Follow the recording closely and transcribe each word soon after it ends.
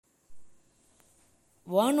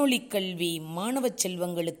வானொலி கல்வி மாணவ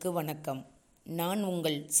செல்வங்களுக்கு வணக்கம். நான்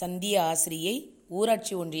உங்கள் சந்திய ஆசிரியை,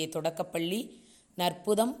 ஊராட்சி ஒன்றிய தொடக்கப்பள்ளி,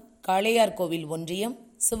 நற்புதம், காளையார்கோவில் ஒன்றியம்,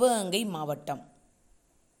 சிவகங்கை மாவட்டம்.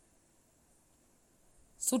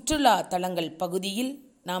 சுற்றுலா தலங்கள் பகுதியில்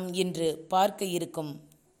நாம் இன்று பார்க்க இருக்கும்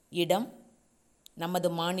இடம் நமது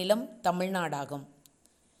மாநிலம் தமிழ்நாடாகும்.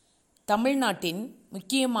 தமிழ்நாட்டின்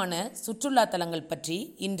முக்கியமான சுற்றுலா தலங்கள்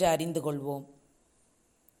பற்றி இன்று அறிந்து கொள்வோம்.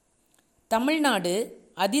 தமிழ்நாடு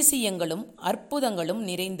அதிசயங்களும் அற்புதங்களும்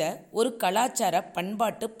நிறைந்த ஒரு கலாச்சார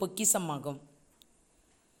பண்பாட்டு பொக்கிஷமாகும்.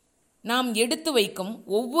 நாம் எடுத்து வைக்கும்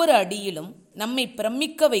ஒவ்வொரு அடியிலும் நம்மை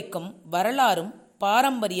பிரமிக்க வைக்கும் வரலாறும்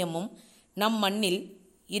பாரம்பரியமும் நம் மண்ணில்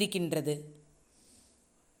இருக்கின்றது.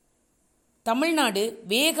 தமிழ்நாடு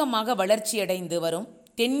வேகமாக வளர்ச்சியடைந்து வரும்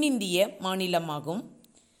தென்னிந்திய மாநிலமாகும்.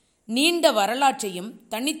 நீண்ட வரலாற்றையும்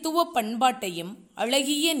தனித்துவ பண்பாட்டையும்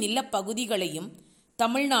அழகிய நிலப்பகுதிகளையும்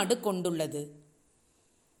தமிழ்நாடு கொண்டுள்ளது.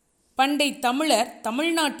 பண்டை தமிழர்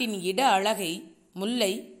தமிழ்நாட்டின் இட அழகை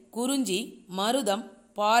முல்லை, குறிஞ்சி, மருதம்,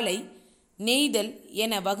 பாலை, நெய்தல்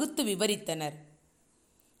என வகுத்து விவரித்தனர்.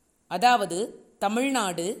 அதாவது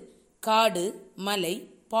தமிழ்நாடு காடு, மலை,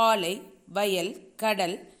 பாலை, வயல்,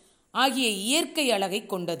 கடல் ஆகிய இயற்கை அழகை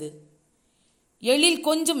கொண்டது. எழில்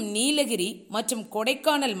கொஞ்சம் நீலகிரி மற்றும்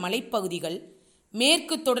கொடைக்கானல் மலைப்பகுதிகள்,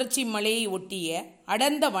 மேற்கு தொடர்ச்சி மலையை ஒட்டிய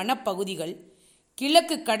அடர்ந்த வனப்பகுதிகள்,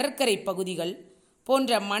 கிழக்கு கடற்கரை பகுதிகள்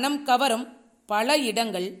போன்ற மனம் கவரும் பல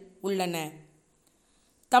இடங்கள் உள்ளன.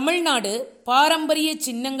 தமிழ்நாடு பாரம்பரிய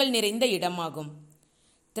சின்னங்கள் நிறைந்த இடமாகும்.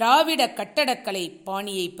 திராவிட கட்டடக்கலை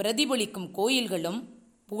பாணியை பிரதிபலிக்கும் கோயில்களும்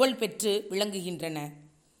புகழ்பெற்று விளங்குகின்றன.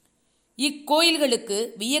 இக்கோயில்களுக்கு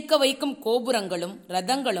வியக்க வைக்கும் கோபுரங்களும்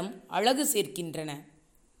ரதங்களும் அழகு சேர்க்கின்றன.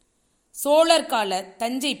 சோழர் கால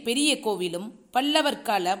தஞ்சை பெரிய கோவிலும் பல்லவர்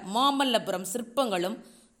கால மாமல்லபுரம் சிற்பங்களும்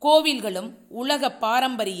கோவில்களும் உலக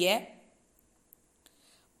பாரம்பரிய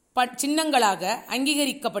சின்னங்களாக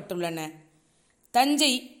அங்கீகரிக்கப்பட்டுள்ளன. தஞ்சை,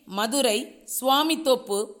 மதுரை,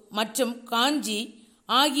 சுவாமித்தோப்பு மற்றும் காஞ்சி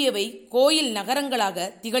ஆகியவை கோயில் நகரங்களாக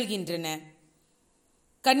திகழ்கின்றன.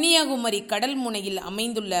 கன்னியாகுமரி கடல் முனையில்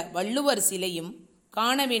அமைந்துள்ள வள்ளுவர் சிலையும்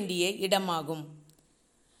காண வேண்டிய இடமாகும்.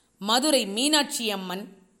 மதுரை மீனாட்சி அம்மன்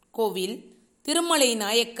கோவில், திருமலை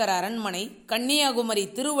நாயக்கர் அரண்மனை,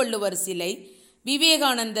 கன்னியாகுமரி திருவள்ளுவர் சிலை,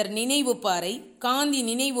 விவேகானந்தர் நினைவு பாறை, காந்தி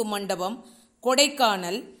நினைவு மண்டபம்,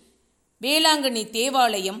 கொடைக்கானல், வேளாங்கண்ணி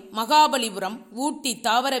தேவாலயம், மகாபலிபுரம், ஊட்டி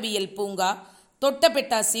தாவரவியல் பூங்கா,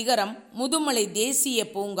 தொட்டபெட்டா சிகரம், முதுமலை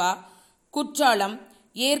தேசிய பூங்கா, குற்றாலம்,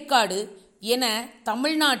 ஏற்காடு என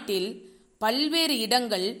தமிழ்நாட்டில் பல்வேறு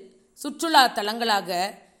இடங்கள் சுற்றுலா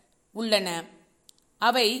தலங்களாக உள்ளன.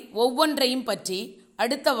 அவை ஒவ்வொன்றையும் பற்றி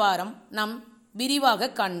அடுத்த வாரம் நாம்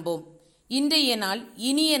விரிவாக காண்போம். இன்றைய நாள்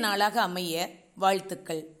இனிய நாளாக அமைய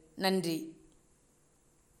வாழ்த்துக்கள். நன்றி.